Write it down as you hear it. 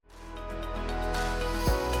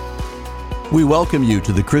We welcome you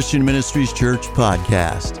to the Christian Ministries Church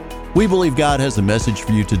podcast. We believe God has a message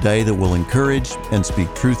for you today that will encourage and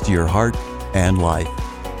speak truth to your heart and life.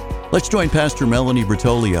 Let's join Pastor Melanie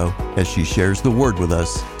Bertolio as she shares the word with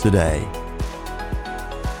us today.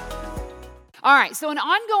 All right, so an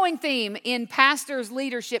ongoing theme in pastors'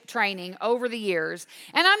 leadership training over the years,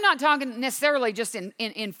 and I'm not talking necessarily just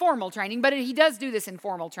in formal training, but he does do this in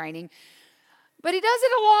formal training. But he does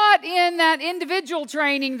it a lot in that individual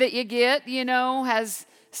training that you get, as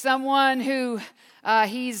someone who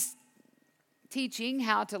he's teaching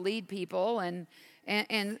how to lead people and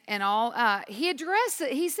all. He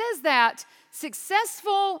says that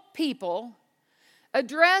successful people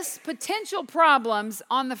address potential problems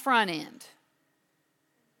on the front end.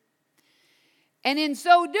 And in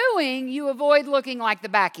so doing, you avoid looking like the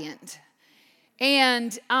back end.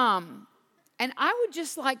 And I would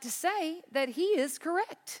just like to say that he is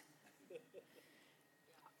correct.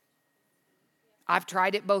 I've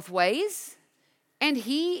tried it both ways, and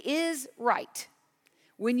he is right.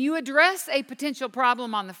 When you address a potential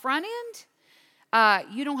problem on the front end,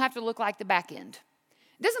 you don't have to look like the back end.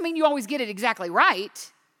 It doesn't mean you always get it exactly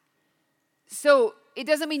right. So it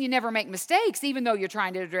doesn't mean you never make mistakes, even though you're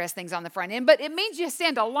trying to address things on the front end. But it means you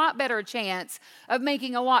stand a lot better chance of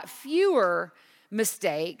making a lot fewer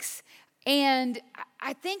mistakes. And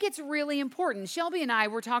I think it's really important. Shelby and I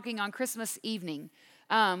were talking on Christmas evening.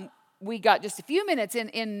 We got just a few minutes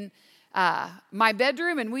in my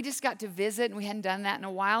bedroom, and we just got to visit, and we hadn't done that in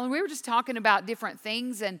a while. And we were just talking about different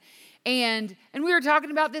things, and we were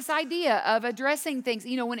talking about this idea of addressing things,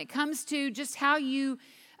 when it comes to just how you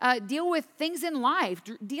deal with things in life,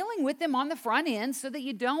 dealing with them on the front end so that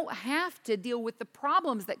you don't have to deal with the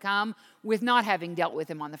problems that come with not having dealt with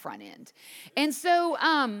them on the front end. And so,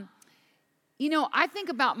 I think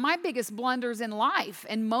about my biggest blunders in life,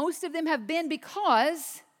 and most of them have been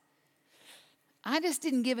because I just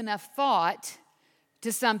didn't give enough thought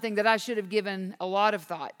to something that I should have given a lot of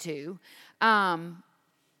thought to. And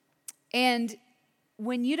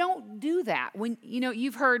when you don't do that, when,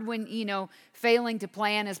 you've heard when, failing to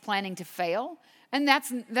plan is planning to fail. And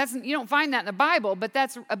that's you don't find that in the Bible, but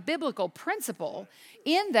that's a biblical principle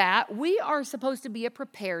in that we are supposed to be a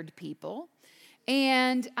prepared people.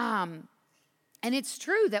 And it's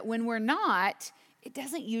true that when we're not, it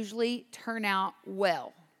doesn't usually turn out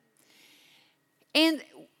well. And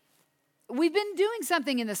we've been doing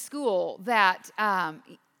something in the school that, I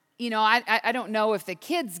don't know if the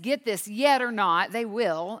kids get this yet or not. They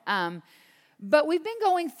will. But we've been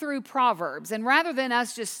going through Proverbs. And rather than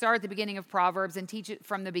us just start at the beginning of Proverbs and teach it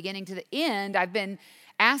from the beginning to the end, I've been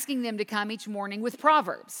asking them to come each morning with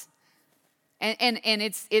Proverbs. And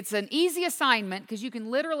it's an easy assignment because you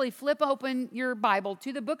can literally flip open your Bible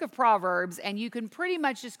to the book of Proverbs, and you can pretty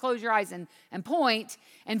much just close your eyes and point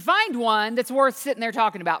and find one that's worth sitting there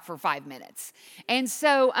talking about for 5 minutes. And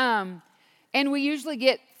so, and we usually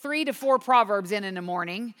get 3 to 4 Proverbs in the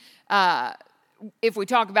morning if we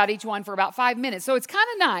talk about each one for about 5 minutes. So it's kind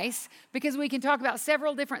of nice because we can talk about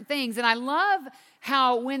several different things. And I love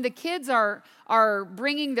how when the kids are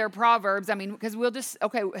bringing their Proverbs, because we'll just,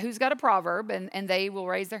 who's got a proverb? And they will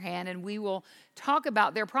raise their hand and we will talk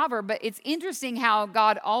about their proverb. But it's interesting how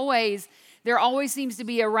there always seems to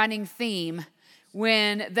be a running theme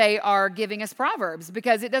when they are giving us Proverbs,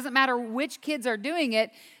 because it doesn't matter which kids are doing it.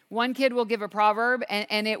 One kid will give a proverb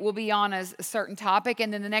and it will be on a certain topic.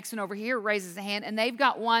 And then the next one over here raises a hand and they've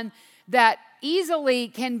got one that easily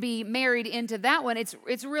can be married into that one.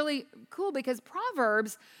 It's really cool because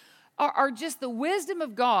Proverbs are just the wisdom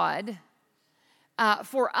of God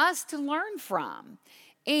for us to learn from.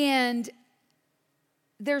 And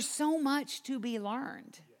there's so much to be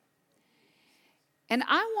learned. And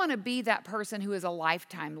I want to be that person who is a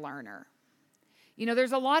lifetime learner.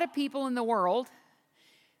 There's a lot of people in the world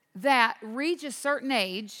that reach a certain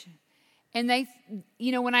age and they,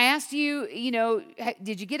 when I asked you,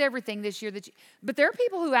 did you get everything this year? But there are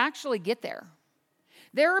people who actually get there.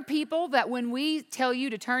 There are people that when we tell you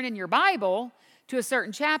to turn in your Bible to a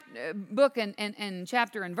certain book and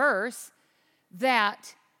chapter and verse,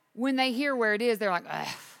 that when they hear where it is, they're like,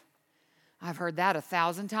 I've heard that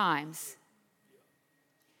 1,000 times.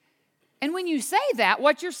 And when you say that,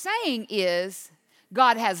 what you're saying is,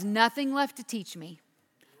 God has nothing left to teach me.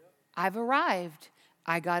 I've arrived.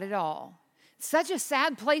 I got it all. Such a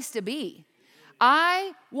sad place to be.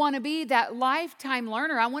 I want to be that lifetime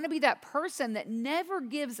learner. I want to be that person that never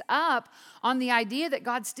gives up on the idea that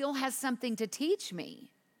God still has something to teach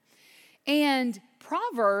me. And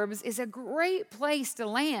Proverbs is a great place to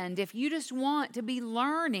land if you just want to be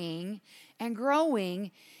learning and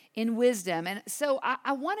growing in wisdom. And so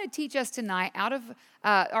I want to teach us tonight out of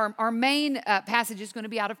our main passage is going to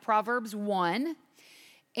be out of Proverbs 1.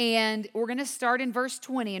 And we're going to start in verse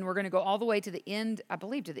 20, and we're going to go all the way to the end, I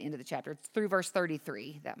believe to the end of the chapter. It's through verse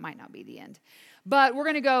 33. That might not be the end. But we're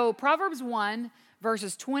going to go Proverbs 1,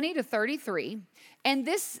 verses 20 to 33. And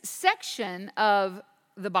this section of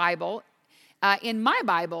the Bible, in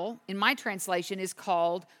my translation, is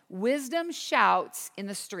called Wisdom Shouts in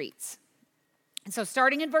the Streets. And so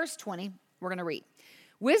starting in verse 20, we're going to read.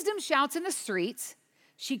 Wisdom shouts in the streets.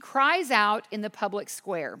 She cries out in the public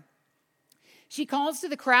square. She calls to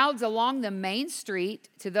the crowds along the main street,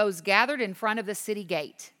 to those gathered in front of the city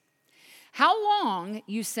gate. How long,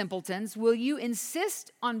 you simpletons, will you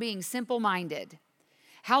insist on being simple-minded?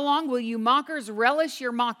 How long will you mockers relish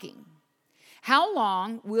your mocking? How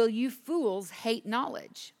long will you fools hate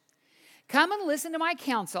knowledge? Come and listen to my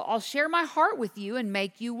counsel. I'll share my heart with you and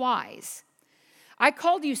make you wise. I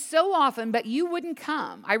called you so often, but you wouldn't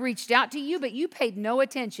come. I reached out to you, but you paid no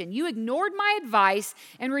attention. You ignored my advice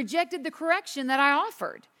and rejected the correction that I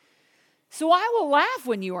offered. So I will laugh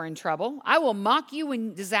when you are in trouble. I will mock you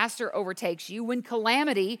when disaster overtakes you, when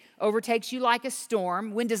calamity overtakes you like a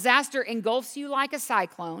storm, when disaster engulfs you like a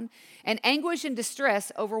cyclone, and anguish and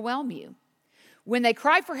distress overwhelm you. When they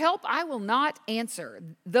cry for help, I will not answer.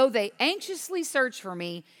 Though they anxiously search for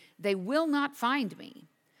me, they will not find me.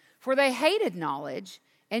 For they hated knowledge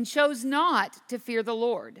and chose not to fear the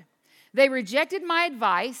Lord. They rejected my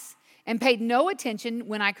advice and paid no attention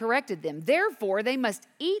when I corrected them. Therefore, they must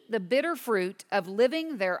eat the bitter fruit of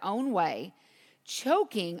living their own way,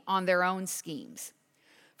 choking on their own schemes.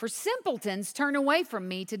 For simpletons turn away from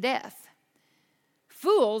me to death.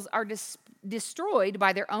 Fools are destroyed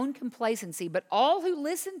by their own complacency, but all who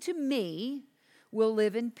listen to me will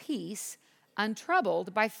live in peace,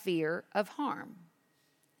 untroubled by fear of harm.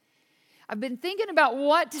 I've been thinking about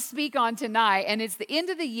what to speak on tonight, and it's the end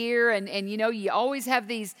of the year, and you always have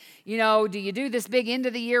these, do you do this big end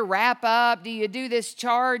of the year wrap up? Do you do this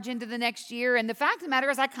charge into the next year? And the fact of the matter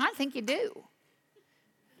is, I kind of think you do.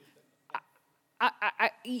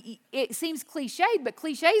 It seems cliched, but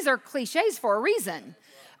cliches are cliches for a reason.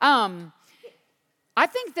 I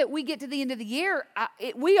think that we get to the end of the year,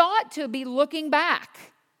 we ought to be looking back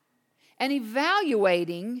and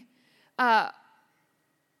evaluating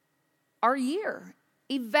our year,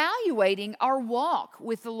 evaluating our walk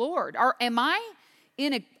with the Lord. Am I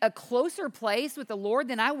in a closer place with the Lord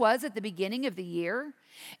than I was at the beginning of the year?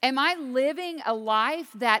 Am I living a life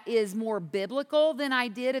that is more biblical than I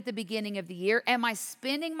did at the beginning of the year? Am I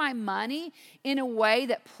spending my money in a way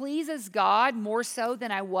that pleases God more so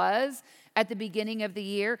than I was at the beginning of the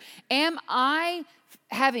year? Am I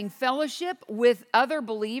having fellowship with other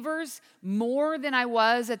believers more than I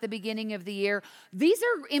was at the beginning of the year? These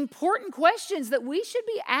are important questions that we should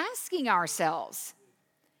be asking ourselves.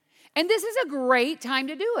 And this is a great time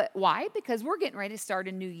to do it. Why? Because we're getting ready to start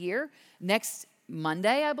a new year next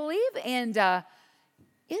Monday, I believe, and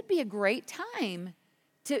it'd be a great time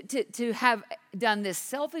to have done this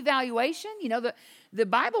self-evaluation. The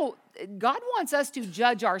Bible, God wants us to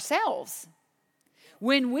judge ourselves.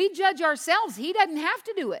 When we judge ourselves, He doesn't have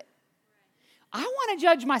to do it. I want to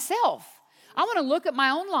judge myself. I want to look at my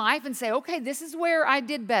own life and say, okay, this is where I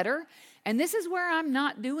did better, and this is where I'm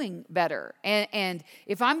not doing better. And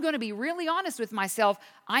if I'm going to be really honest with myself,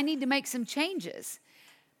 I need to make some changes.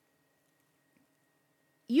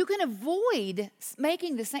 You can avoid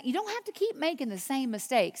making the same, you don't have to keep making the same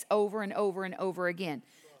mistakes over and over and over again.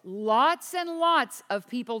 Lots and lots of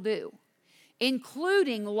people do,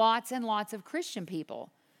 including lots and lots of Christian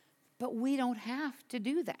people. But we don't have to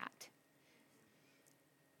do that.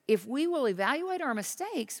 If we will evaluate our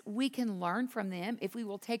mistakes, we can learn from them. If we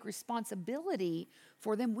will take responsibility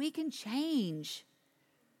for them, we can change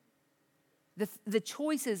the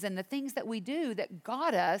choices and the things that we do that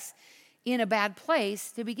got us in a bad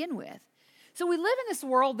place to begin with. So we live in this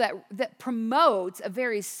world that promotes a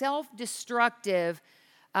very self-destructive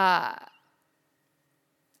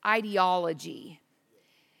ideology.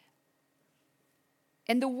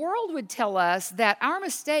 And the world would tell us that our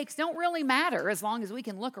mistakes don't really matter as long as we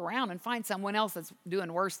can look around and find someone else that's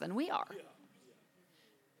doing worse than we are.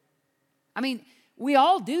 I mean, we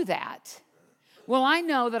all do that. Well, I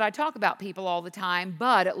know that I talk about people all the time,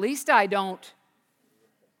 but at least I don't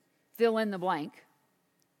fill in the blank.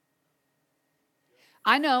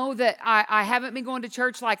 I know that I haven't been going to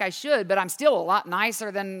church like I should, but I'm still a lot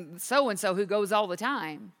nicer than so-and-so who goes all the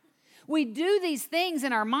time. We do these things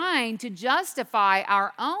in our mind to justify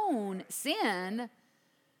our own sin,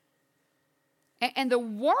 and the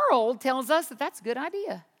world tells us that that's a good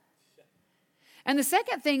idea. And the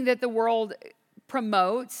second thing that the world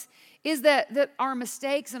promotes is that our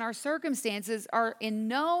mistakes and our circumstances are in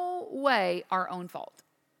no way our own fault.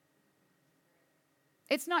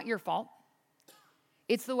 It's not your fault.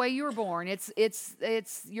 It's the way you were born. It's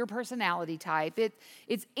your personality type.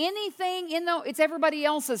 It's anything it's everybody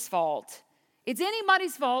else's fault. It's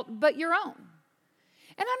anybody's fault but your own.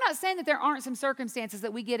 And I'm not saying that there aren't some circumstances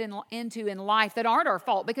that we get into in life that aren't our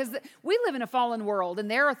fault, because we live in a fallen world,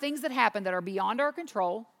 and there are things that happen that are beyond our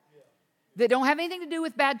control, that don't have anything to do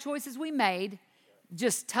with bad choices we made,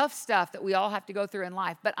 just tough stuff that we all have to go through in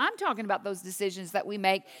life. But I'm talking about those decisions that we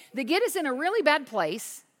make that get us in a really bad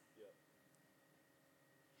place,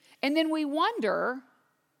 and then we wonder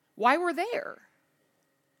why we're there.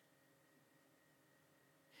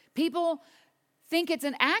 People think it's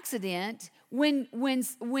an accident when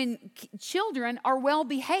children are well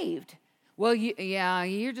behaved. Well,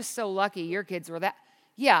 you're just so lucky your kids were that.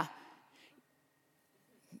 Yeah.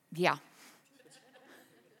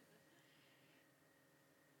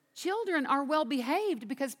 Children are well behaved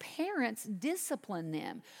because parents discipline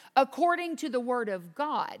them according to the Word of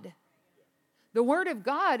God. The Word of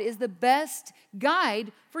God is the best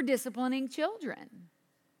guide for disciplining children.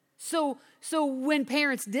 So when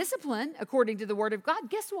parents discipline according to the Word of God,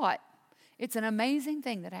 guess what? It's an amazing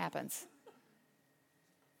thing that happens.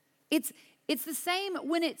 It's the same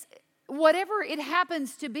when it's whatever it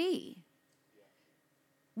happens to be.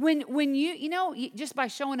 When you just by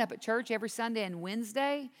showing up at church every Sunday and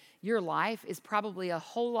Wednesday, your life is probably a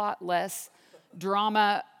whole lot less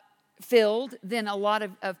drama filled than a lot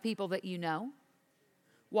of people that you know.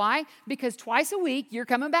 Why? Because twice a week you're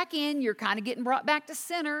coming back in, you're kind of getting brought back to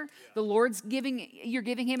center. The Lord's you're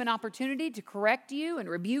giving him an opportunity to correct you and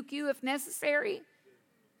rebuke you if necessary.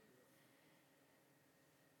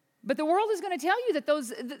 But the world is going to tell you that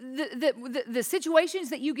the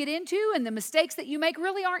situations that you get into and the mistakes that you make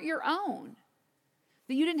really aren't your own.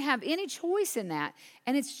 That you didn't have any choice in that.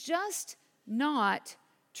 And it's just not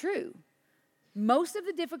true. Most of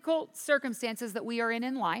the difficult circumstances that we are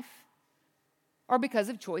in life are because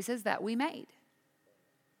of choices that we made.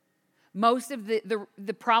 Most of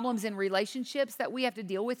the problems in relationships that we have to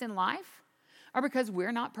deal with in life are because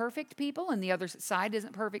we're not perfect people and the other side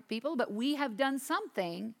isn't perfect people, but we have done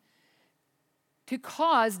something to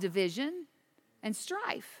cause division and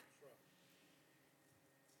strife.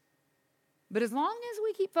 But as long as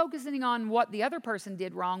we keep focusing on what the other person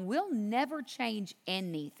did wrong, we'll never change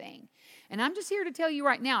anything. And I'm just here to tell you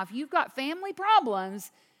right now, if you've got family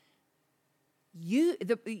problems,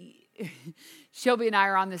 Shelby and I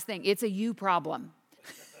are on this thing. It's a you problem.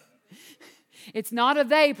 It's not a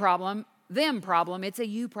they problem, them problem. It's a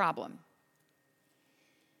you problem.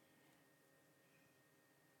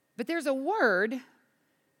 But there's a word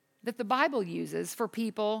that the Bible uses for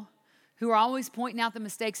people who are always pointing out the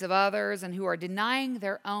mistakes of others and who are denying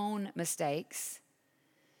their own mistakes.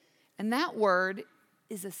 And that word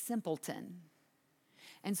is a simpleton.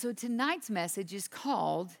 And so tonight's message is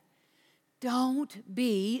called, Don't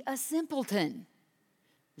Be a Simpleton.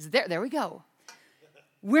 There we go.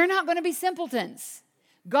 We're not going to be simpletons.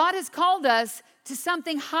 God has called us to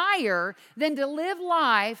something higher than to live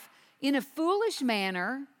life in a foolish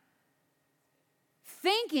manner,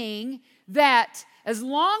 thinking that as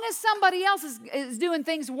long as somebody else is doing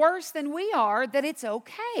things worse than we are, that it's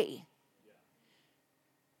okay.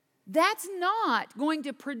 That's not going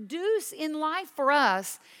to produce in life for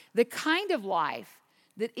us the kind of life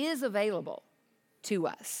that is available to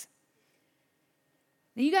us.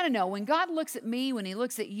 Now you got to know, when God looks at me, when he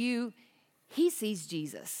looks at you, he sees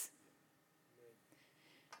Jesus.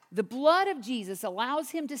 The blood of Jesus allows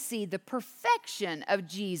him to see the perfection of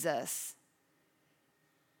Jesus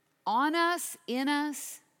on us, in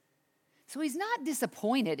us. So he's not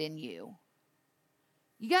disappointed in you.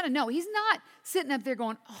 You got to know, he's not sitting up there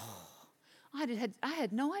going, oh, I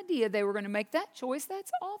had no idea they were going to make that choice.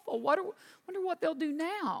 That's awful. Wonder what they'll do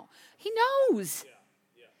now. He knows.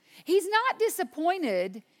 Yeah. He's not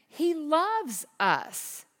disappointed. He loves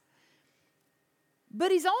us.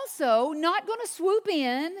 But he's also not going to swoop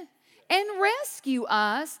in and rescue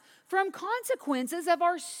us from consequences of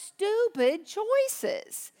our stupid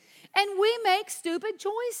choices. And we make stupid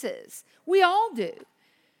choices. We all do.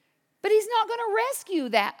 But he's not going to rescue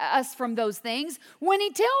us from those things when he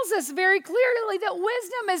tells us very clearly that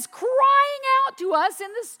wisdom is crying out to us in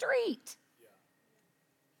the street. Yeah.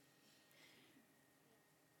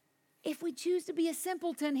 If we choose to be a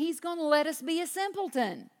simpleton, he's going to let us be a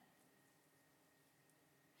simpleton.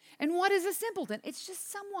 And what is a simpleton? It's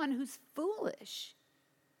just someone who's foolish.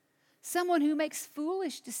 Someone who makes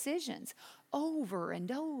foolish decisions over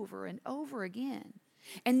and over and over again.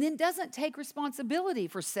 and then doesn't take responsibility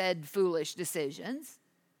for said foolish decisions,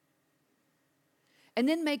 and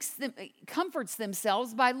then comforts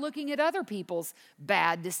themselves by looking at other people's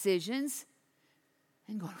bad decisions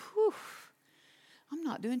and going, whew, I'm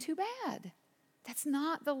not doing too bad. That's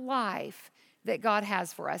not the life that God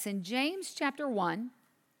has for us. In James chapter 1,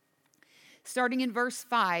 starting in verse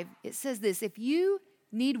 5, it says this: if you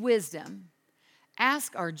need wisdom,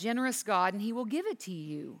 ask our generous God, and he will give it to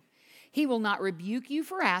you. He will not rebuke you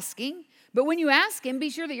for asking, but when you ask him, be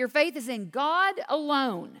sure that your faith is in God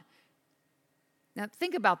alone. Now,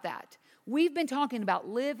 think about that. We've been talking about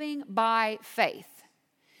living by faith.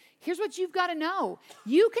 Here's what you've got to know.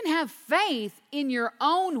 You can have faith in your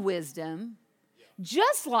own wisdom,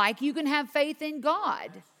 just like you can have faith in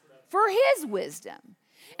God for his wisdom.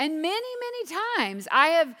 And many, many times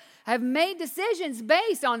I have made decisions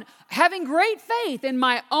based on having great faith in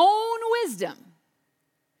my own wisdom.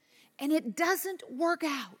 And it doesn't work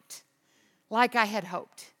out like I had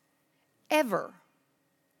hoped, ever.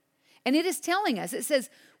 And it is telling us, it says,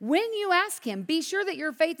 when you ask him, be sure that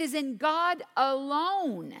your faith is in God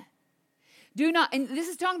alone. Do not, and this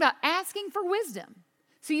is talking about asking for wisdom.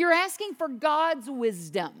 So you're asking for God's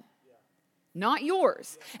wisdom, not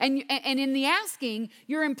yours. And in the asking,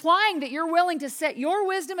 you're implying that you're willing to set your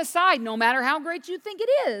wisdom aside, no matter how great you think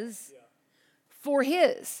it is, for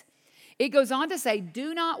his. It goes on to say,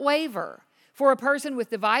 do not waver. For a person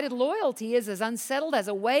with divided loyalty is as unsettled as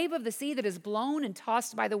a wave of the sea that is blown and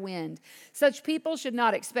tossed by the wind. Such people should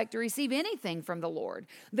not expect to receive anything from the Lord.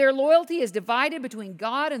 Their loyalty is divided between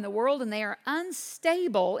God and the world, and they are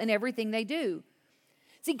unstable in everything they do.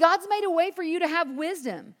 See, God's made a way for you to have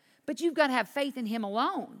wisdom, but you've got to have faith in him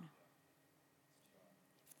alone.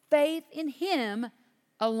 Faith in him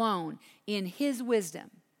alone, in his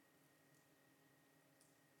wisdom.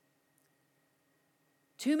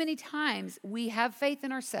 Too many times we have faith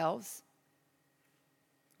in ourselves.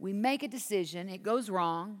 We make a decision, it goes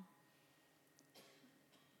wrong,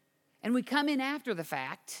 and we come in after the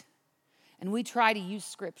fact and we try to use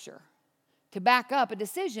Scripture to back up a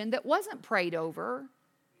decision that wasn't prayed over,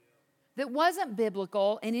 that wasn't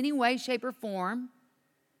biblical in any way, shape, or form,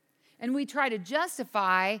 and we try to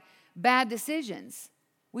justify bad decisions.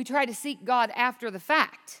 We try to seek God after the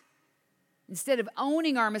fact. Instead of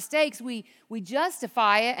owning our mistakes, we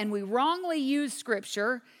justify it and we wrongly use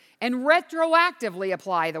Scripture and retroactively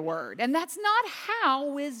apply the word. And that's not how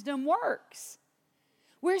wisdom works.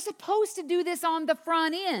 We're supposed to do this on the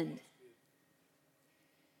front end.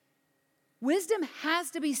 Wisdom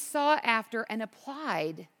has to be sought after and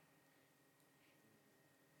applied.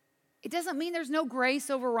 It doesn't mean there's no grace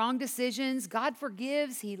over wrong decisions. God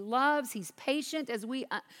forgives, he loves, he's patient as we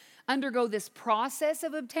undergo this process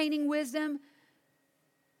of obtaining wisdom.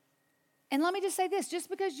 And let me just say this, just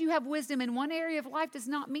because you have wisdom in one area of life does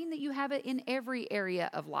not mean that you have it in every area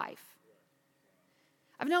of life.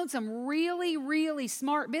 I've known some really, really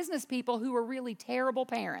smart business people who are really terrible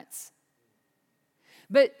parents.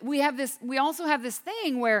 But we also have this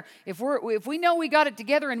thing where if we know we got it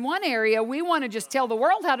together in one area, we want to just tell the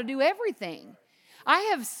world how to do everything. I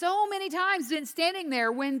have so many times been standing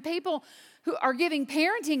there when people who are giving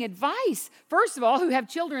parenting advice, first of all, who have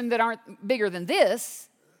children that aren't bigger than this,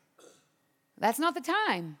 that's not the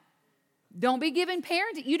time. Don't be giving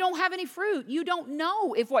parenting. You don't have any fruit. You don't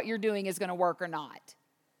know if what you're doing is going to work or not.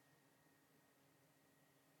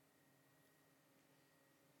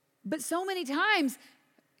 But so many times,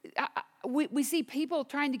 we see people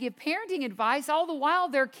trying to give parenting advice, all the while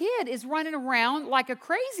their kid is running around like a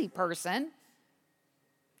crazy person.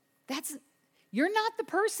 You're not the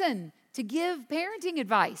person to give parenting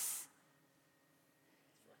advice.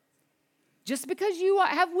 Just because you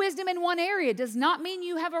have wisdom in one area does not mean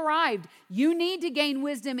you have arrived. You need to gain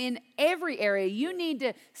wisdom in every area. You need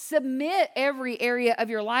to submit every area of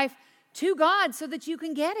your life to God so that you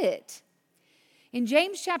can get it. In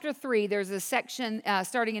James chapter 3, there's a section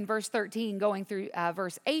starting in verse 13 going through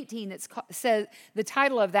verse 18 that says the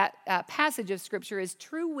title of that passage of Scripture is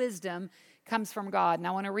True Wisdom Comes from God. And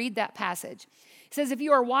I want to read that passage. It says, if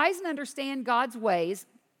you are wise and understand God's ways,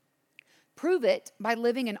 prove it by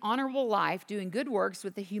living an honorable life, doing good works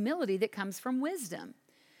with the humility that comes from wisdom.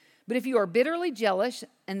 But if you are bitterly jealous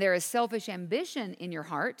and there is selfish ambition in your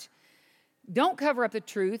heart, don't cover up the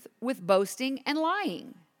truth with boasting and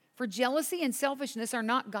lying. For jealousy and selfishness are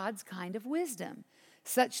not God's kind of wisdom.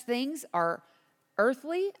 Such things are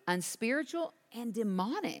earthly, unspiritual, and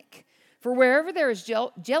demonic. For wherever there is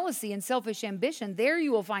jealousy and selfish ambition, there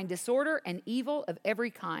you will find disorder and evil of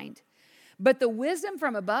every kind. But the wisdom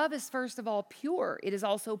from above is first of all pure. It is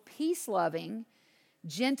also peace-loving,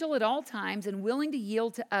 gentle at all times and willing to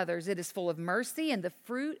yield to others. It is full of mercy and the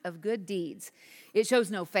fruit of good deeds. It shows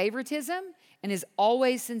no favoritism and is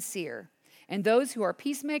always sincere. And those who are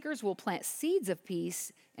peacemakers will plant seeds of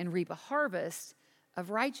peace and reap a harvest of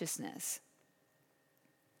righteousness.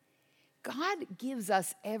 God gives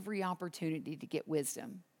us every opportunity to get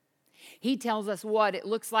wisdom. He tells us what it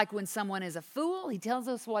looks like when someone is a fool. He tells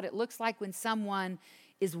us what it looks like when someone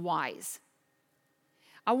is wise.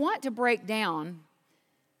 I want to break down,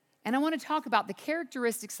 and I want to talk about the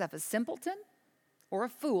characteristics of a simpleton or a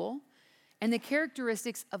fool and the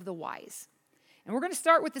characteristics of the wise. And we're going to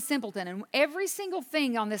start with the simpleton. And every single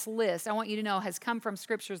thing on this list, I want you to know, has come from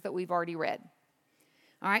scriptures that we've already read.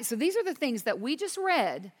 All right, so these are the things that we just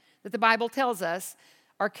read that the Bible tells us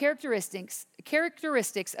are characteristics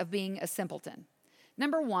of being a simpleton.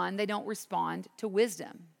 Number one, they don't respond to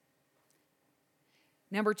wisdom.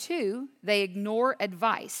 Number two, they ignore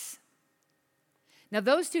advice. Now,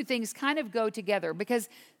 those two things kind of go together because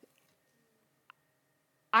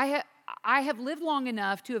I have lived long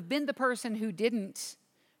enough to have been the person who didn't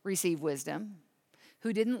receive wisdom,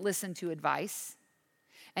 who didn't listen to advice.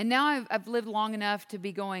 And now I've lived long enough to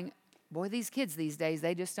be going, boy, these kids these days,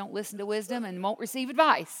 they just don't listen to wisdom and won't receive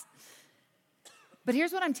advice. But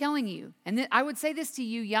here's what I'm telling you, and I would say this to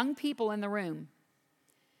you young people in the room.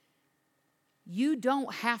 You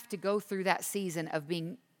don't have to go through that season of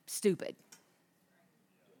being stupid.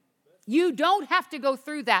 You don't have to go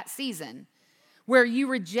through that season where you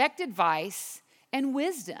reject advice and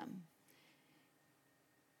wisdom.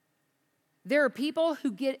 There are people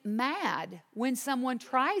who get mad when someone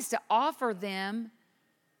tries to offer them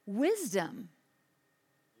wisdom.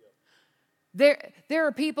 There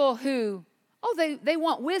are people who, they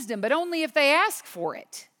want wisdom, but only if they ask for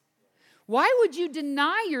it. Why would you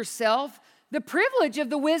deny yourself the privilege of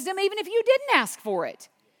the wisdom even if you didn't ask for it?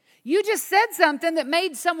 You just said something that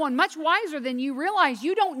made someone much wiser than you realize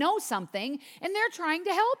you don't know something, and they're trying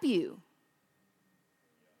to help you.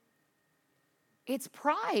 It's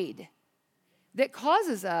pride that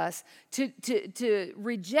causes us to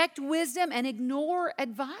reject wisdom and ignore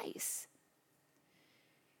advice.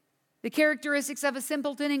 The characteristics of a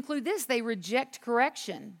simpleton include this: they reject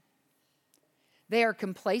correction. They are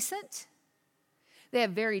complacent. They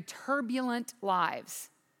have very turbulent lives.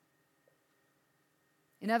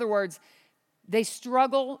 In other words, they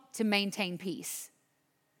struggle to maintain peace.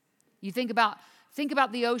 You think about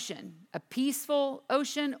the ocean, a peaceful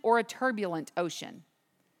ocean or a turbulent ocean.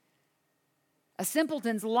 A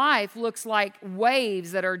simpleton's life looks like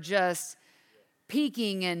waves that are just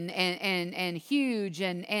peaking and huge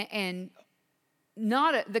and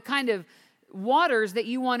not the kind of waters that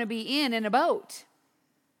you want to be in a boat.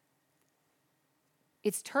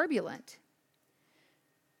 It's turbulent.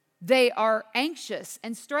 They are anxious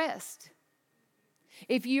and stressed.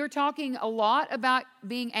 If you're talking a lot about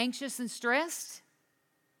being anxious and stressed,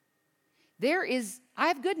 I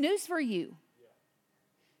have good news for you.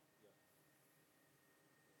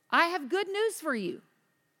 I have good news for you.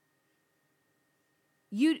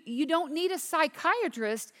 You don't need a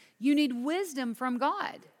psychiatrist. You need wisdom from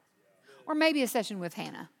God. Or maybe a session with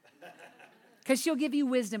Hannah, because she'll give you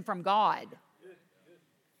wisdom from God.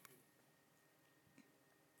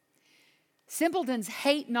 Simpletons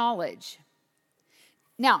hate knowledge.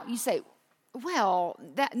 Now, you say, well,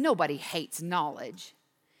 nobody hates knowledge.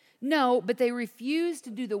 No, but they refuse to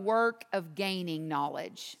do the work of gaining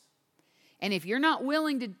knowledge. And if you're not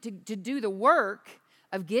willing to do the work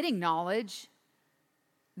of getting knowledge,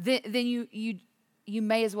 then you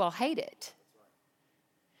may as well hate it.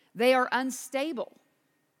 They are unstable.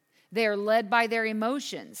 They are led by their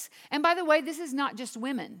emotions. And by the way, this is not just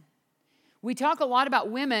women. We talk a lot about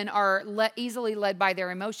women are easily led by their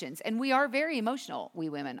emotions. And we are very emotional, we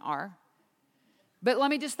women are. But let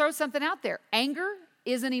me just throw something out there. Anger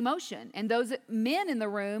is an emotion. And those men in the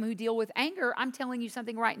room who deal with anger, I'm telling you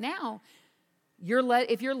something right now.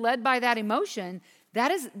 If you're led by that emotion,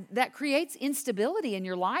 that creates instability in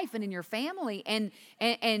your life and in your family, and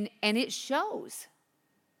it shows.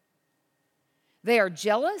 They are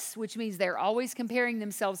jealous, which means they're always comparing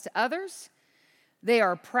themselves to others. They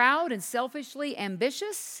are proud and selfishly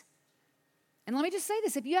ambitious. And let me just say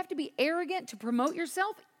this: if you have to be arrogant to promote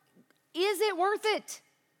yourself, is it worth it?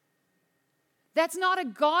 That's not a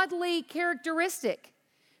godly characteristic.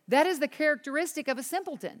 That is the characteristic of a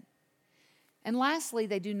simpleton. And lastly,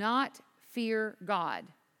 they do not fear God.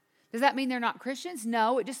 Does that mean they're not Christians?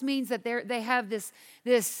 No, it just means that they have this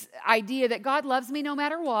idea that God loves me no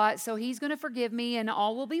matter what, so He's going to forgive me and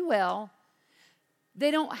all will be well.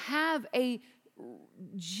 They don't have a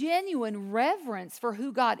genuine reverence for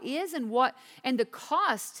who God is and the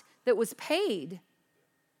cost that was paid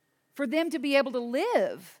for them to be able to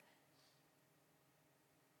live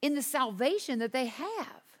in the salvation that they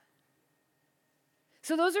have.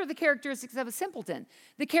 So those are the characteristics of a simpleton.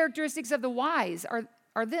 The characteristics of the wise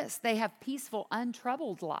are this. They have peaceful,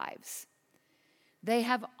 untroubled lives. They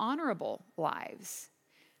have honorable lives.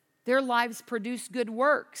 Their lives produce good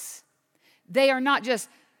works. They don't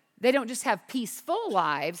just have peaceful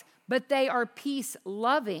lives, but they are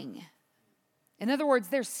peace-loving. In other words,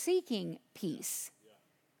 they're seeking peace.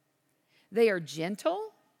 They are gentle.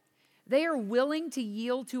 They are willing to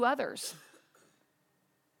yield to others.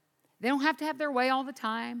 They don't have to have their way all the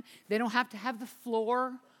time. They don't have to have the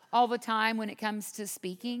floor all the time when it comes to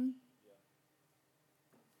speaking.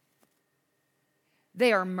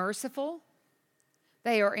 They are merciful.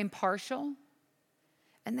 They are impartial.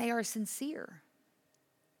 And they are sincere.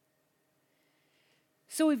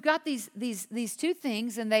 So we've got these two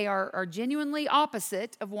things, and they are genuinely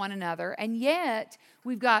opposite of one another. And yet,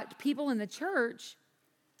 we've got people in the church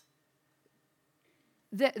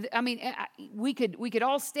we could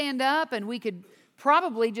all stand up and we could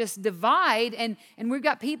probably just divide, and we've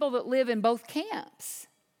got people that live in both camps.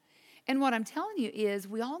 And what I'm telling you is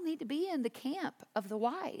we all need to be in the camp of the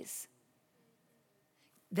wise.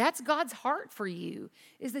 That's God's heart for you,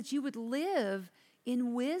 is that you would live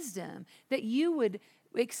in wisdom, that you would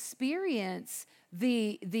experience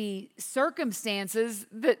the circumstances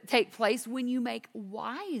that take place when you make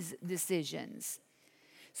wise decisions.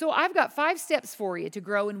 So I've got 5 steps for you to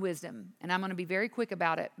grow in wisdom, and I'm going to be very quick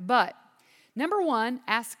about it. But number 1,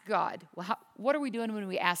 ask God. Well, what are we doing when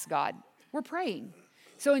we ask God? We're praying.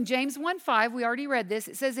 So in James 1:5, we already read this.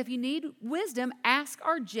 It says, if you need wisdom, ask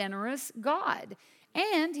our generous God,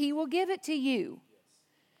 and he will give it to you.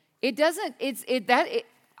 I'd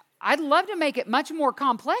love to make it much more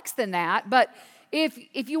complex than that, but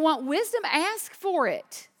if you want wisdom, ask for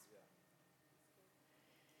it.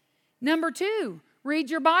 Number 2,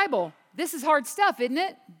 read your Bible. This is hard stuff, isn't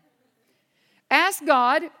it? Ask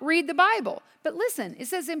God, read the Bible. But listen, it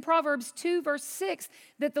says in Proverbs 2, verse 6,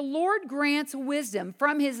 that the Lord grants wisdom.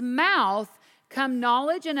 From his mouth come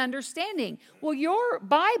knowledge and understanding. Well, your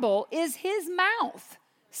Bible is his mouth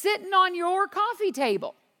sitting on your coffee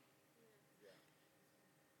table.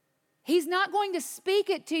 He's not going to speak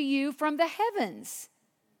it to you from the heavens.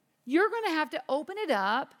 You're going to have to open it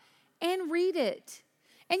up and read it.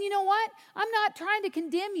 And you know what? I'm not trying to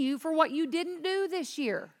condemn you for what you didn't do this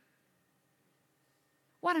year.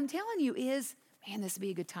 What I'm telling you is, man, this would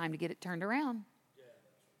be a good time to get it turned around.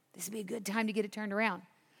 This would be a good time to get it turned around.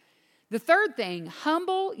 The third thing,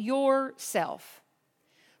 humble yourself.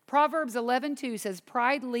 Proverbs 11:2 says,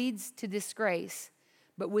 pride leads to disgrace,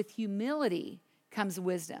 but with humility comes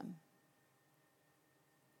wisdom.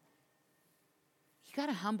 You got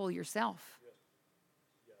to humble yourself.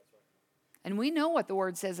 And we know what the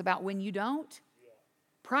word says about when you don't.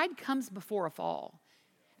 Pride comes before a fall.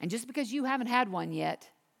 And just because you haven't had one yet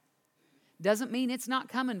doesn't mean it's not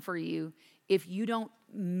coming for you if you don't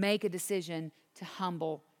make a decision to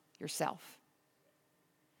humble yourself.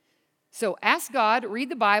 So ask God, read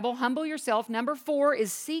the Bible, humble yourself. Number 4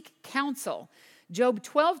 is seek counsel. Job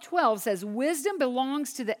 12:12 says, wisdom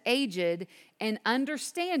belongs to the aged and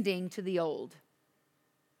understanding to the old.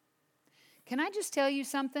 Can I just tell you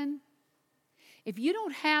something? If you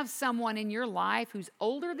don't have someone in your life who's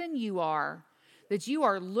older than you are, that you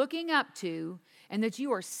are looking up to, and that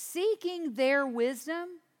you are seeking their wisdom,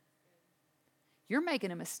 you're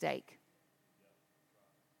making a mistake.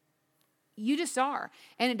 You just are.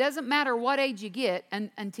 And it doesn't matter what age you get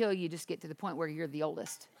until you just get to the point where you're the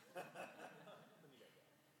oldest.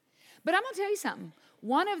 But I'm going to tell you something.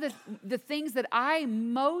 One of the things that I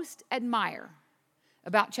most admire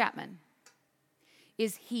about Chapman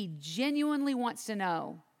is he genuinely wants to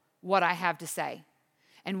know what I have to say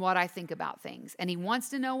and what I think about things. And he wants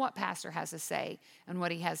to know what Pastor has to say and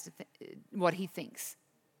what he thinks.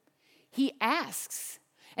 He asks,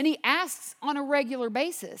 and he asks on a regular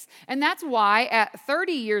basis. And that's why at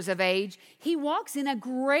 30 years of age, he walks in a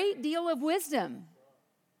great deal of wisdom.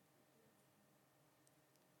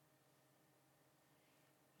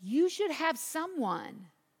 You should have someone,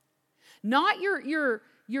 not your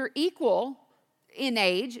equal in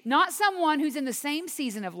age, not someone who's in the same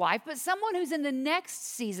season of life, but someone who's in the next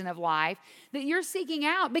season of life that you're seeking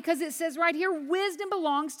out, because it says right here, wisdom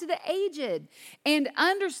belongs to the aged and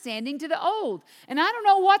understanding to the old. And I don't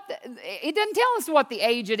know it doesn't tell us what the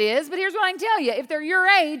age it is, but here's what I can tell you. If they're your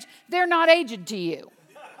age, they're not aged to you.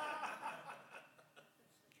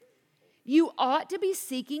 You ought to be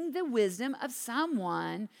seeking the wisdom of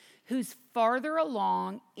someone who's farther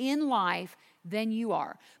along in life than you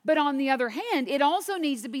are. But on the other hand, it also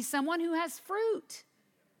needs to be someone who has fruit.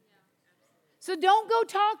 So don't go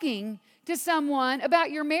talking to someone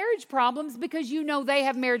about your marriage problems because you know they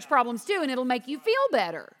have marriage problems too, and it'll make you feel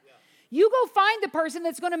better. You go find the person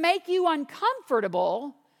that's going to make you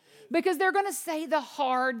uncomfortable because they're going to say the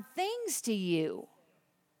hard things to you.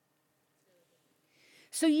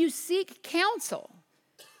 So you seek counsel.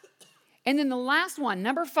 And then the last one,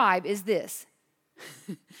 number 5, is this.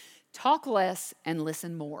 Talk less and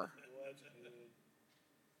listen more.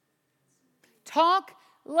 Talk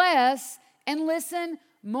less and listen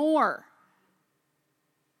more.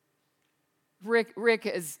 Rick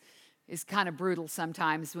is kind of brutal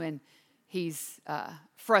sometimes when he's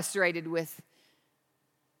frustrated with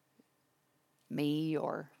me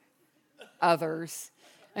or others.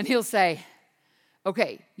 And he'll say,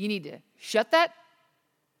 okay, you need to shut that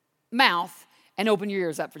mouth and open your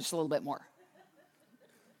ears up for just a little bit more.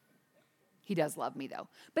 He does love me, though.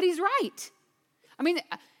 But he's right. I mean,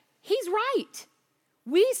 he's right.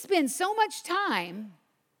 We spend so much time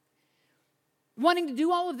wanting to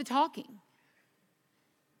do all of the talking.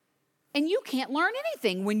 And you can't learn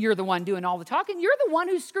anything when you're the one doing all the talking. You're the one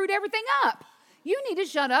who screwed everything up. You need to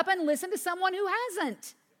shut up and listen to someone who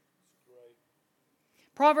hasn't.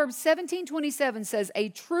 Proverbs 17:27 says, a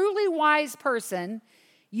truly wise person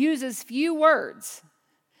uses few words.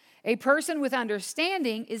 A person with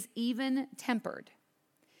understanding is even-tempered.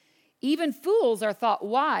 Even fools are thought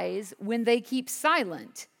wise when they keep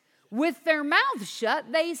silent. With their mouths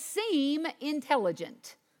shut, they seem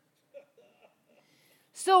intelligent.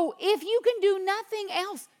 So if you can do nothing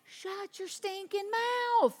else, shut your stinking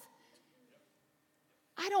mouth.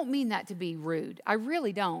 I don't mean that to be rude. I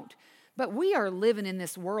really don't. But we are living in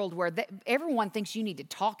this world where everyone thinks you need to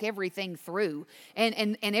talk everything through,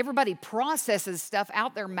 and everybody processes stuff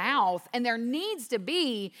out their mouth, and there needs to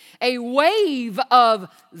be a wave of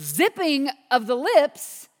zipping of the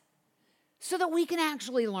lips so that we can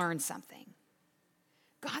actually learn something.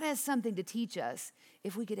 God has something to teach us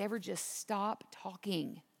if we could ever just stop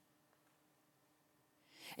talking.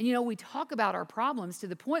 And you know, we talk about our problems to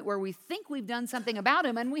the point where we think we've done something about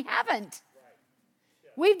them, and we haven't.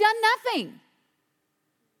 We've done nothing.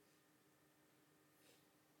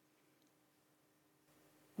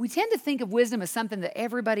 We tend to think of wisdom as something that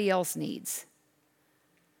everybody else needs.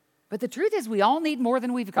 But the truth is, we all need more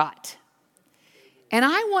than we've got. And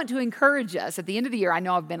I want to encourage us at the end of the year. I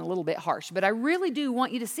know I've been a little bit harsh, but I really do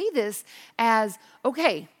want you to see this as,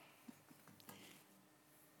 okay,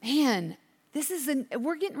 man,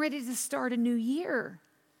 we're getting ready to start a new year.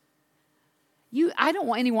 I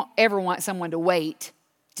don't ever want someone to wait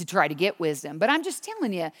to try to get wisdom, but I'm just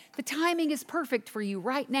telling you, the timing is perfect for you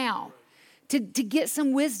right now to get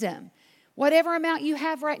some wisdom. Whatever amount you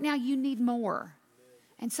have right now, you need more.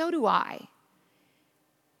 And so do I.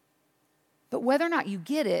 But whether or not you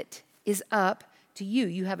get it is up to you.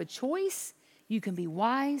 You have a choice. You can be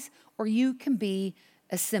wise or you can be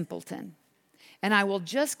a simpleton. And I will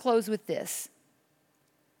just close with this.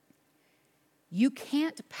 You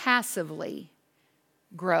can't passively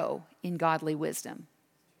grow in godly wisdom.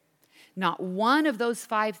 Not one of those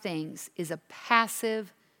 5 things is a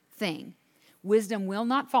passive thing. Wisdom will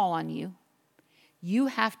not fall on you. You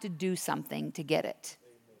have to do something to get it.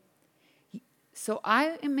 So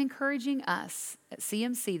I am encouraging us at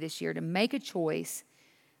CMC this year to make a choice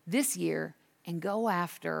this year and go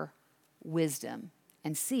after wisdom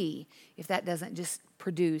and see if that doesn't just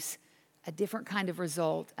produce a different kind of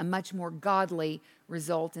result, a much more godly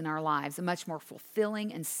result in our lives, a much more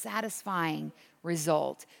fulfilling and satisfying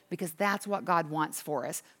result, because that's what God wants for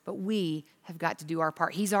us. But we have got to do our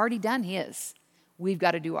part. He's already done his. We've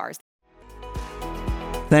got to do ours.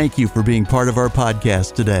 Thank you for being part of our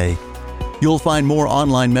podcast today. You'll find more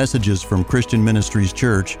online messages from Christian Ministries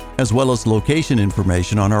Church, as well as location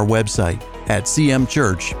information on our website at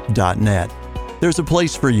cmchurch.net. There's a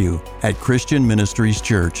place for you at Christian Ministries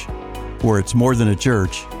Church, where it's more than a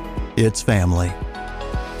church, it's family.